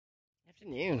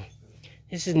Afternoon.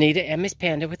 This is Nita and Miss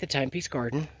Panda with the Timepiece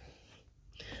Garden.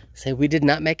 So we did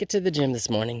not make it to the gym this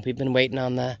morning. We've been waiting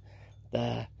on the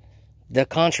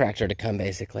contractor to come,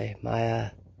 basically.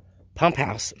 My pump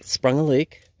house sprung a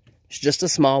leak. It's just a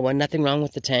small one, nothing wrong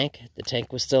with the tank. The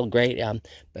tank was still great,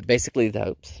 but basically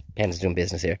oops, Panda's doing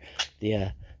business here.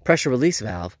 The pressure release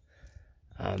valve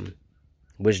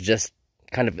was just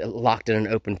kind of locked in an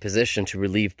open position to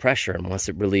relieve pressure, and once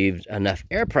it relieved enough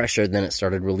air pressure, then it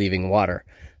started relieving water.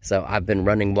 So I've been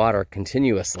running water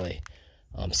continuously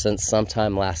since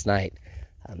sometime last night.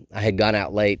 I had gone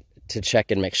out late to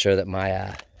check and make sure that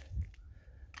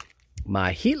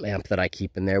my heat lamp that I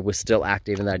keep in there was still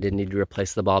active and that I didn't need to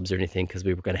replace the bulbs or anything, because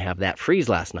we were going to have that freeze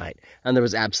last night, and there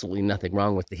was absolutely nothing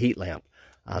wrong with the heat lamp.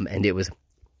 And it was,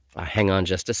 hang on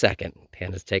just a second,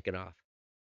 Panda's taken off.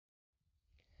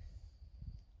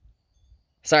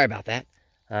 Sorry about that.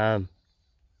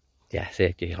 Yeah, see,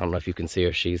 I don't know if you can see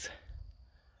her. She's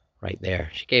right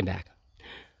there. She came back.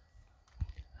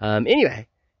 Anyway,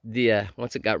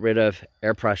 once it got rid of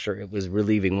air pressure, it was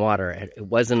relieving water. It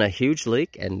wasn't a huge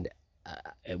leak, and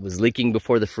it was leaking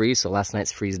before the freeze, so last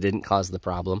night's freeze didn't cause the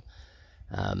problem.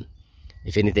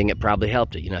 If anything, it probably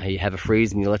helped it. You know how you have a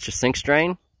freeze and you let your sinks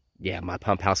drain? Yeah, my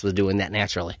pump house was doing that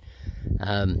naturally.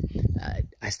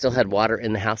 I still had water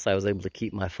in the house. I was able to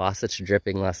keep my faucets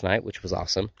dripping last night, which was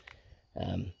awesome.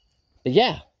 But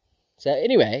yeah, so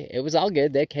anyway, it was all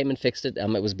good. They came and fixed it.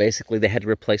 It was basically, they had to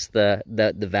replace the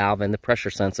valve and the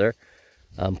pressure sensor,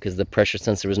 because the pressure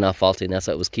sensor was now faulty, and that's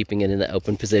what was keeping it in the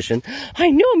open position. I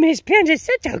know Miss Panda's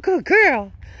such a good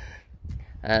girl.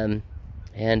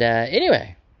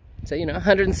 Anyway, so, you know,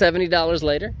 $170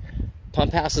 later.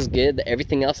 Pump house is good.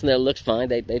 Everything else in there looked fine.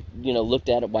 They you know, looked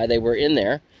at it while they were in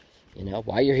there. You know,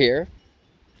 while you're here,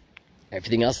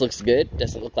 everything else looks good.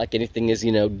 Doesn't look like anything is,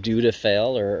 you know, due to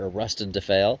fail or rusted to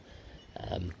fail.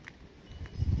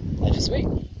 Life is sweet.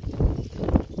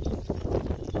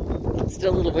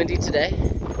 Still a little windy today.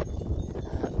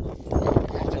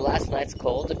 After last night's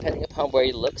cold, depending upon where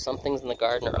you look, some things in the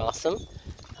garden are awesome.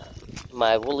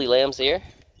 My woolly lamb's ear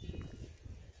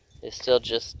is still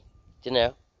just, you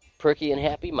know, perky and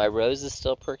happy. My rose is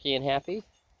still perky and happy.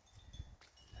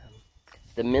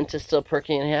 The mint is still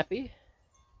perky and happy.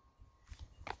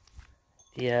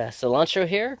 The cilantro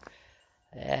here,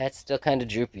 it's still kind of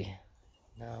droopy.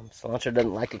 Cilantro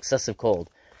doesn't like excessive cold.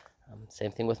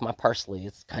 Same thing with my parsley.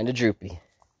 It's kind of droopy.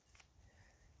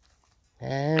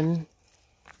 And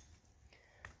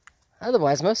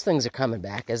otherwise, most things are coming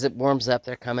back. As it warms up,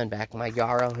 they're coming back. My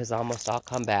yarrow has almost all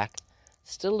come back.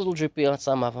 Still a little droopy on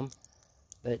some of them,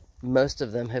 but most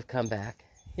of them have come back,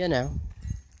 you know.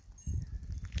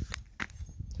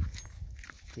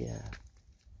 Yeah.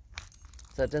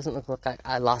 So it doesn't look like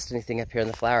I lost anything up here in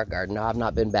the flower garden. No, I've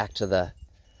not been back to the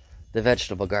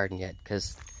vegetable garden yet,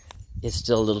 because it's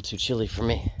still a little too chilly for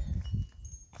me.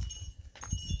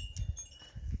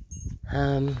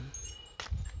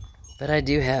 But I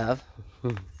do have,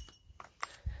 get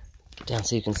down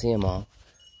so you can see them all,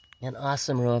 an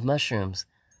awesome row of mushrooms,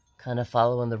 kind of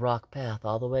following the rock path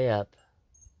all the way up.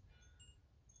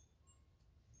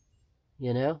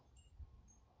 You know?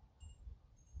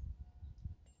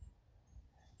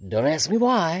 Don't ask me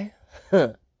why.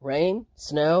 Rain,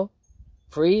 snow,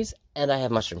 freeze, and I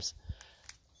have mushrooms.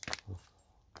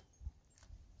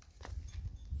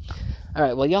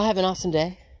 Alright, well, y'all have an awesome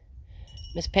day.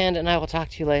 Miss Panda and I will talk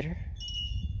to you later.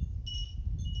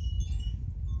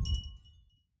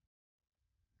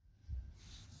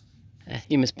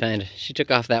 You Miss Panda. She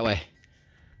took off that way.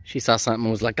 She saw something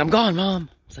and was like, I'm gone, Mom.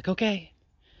 I was like, okay.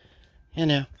 You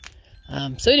know.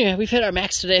 So anyway, we've hit our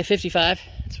max today, 55.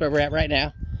 That's where we're at right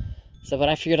now. So what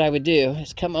I figured I would do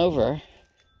is come over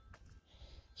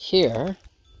here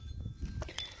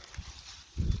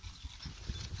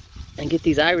and get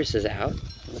these irises out.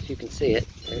 I don't know if you can see it.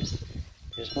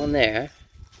 There's one there.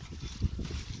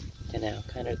 You know,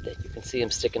 kind of that you can see them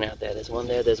sticking out there. There's one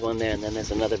there, and then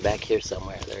there's another back here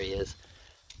somewhere. There he is.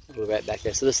 Right back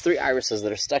there. So there's 3 irises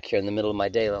that are stuck here in the middle of my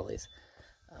daylilies.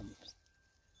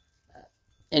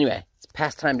 Anyway, it's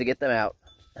past time to get them out.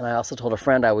 And I also told a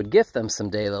friend I would gift them some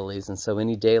daylilies, and so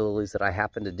any daylilies that I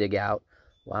happen to dig out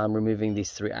while I'm removing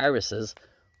these 3 irises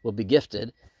will be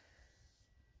gifted.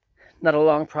 Not a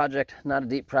long project, not a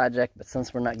deep project, but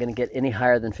since we're not going to get any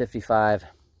higher than 55,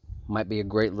 might be a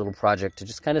great little project to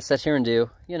just kind of sit here and do,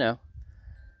 you know.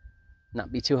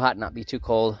 Not be too hot, not be too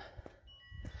cold.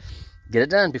 Get it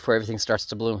done before everything starts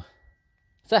to bloom.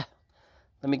 So,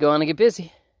 let me go on and get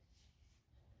busy.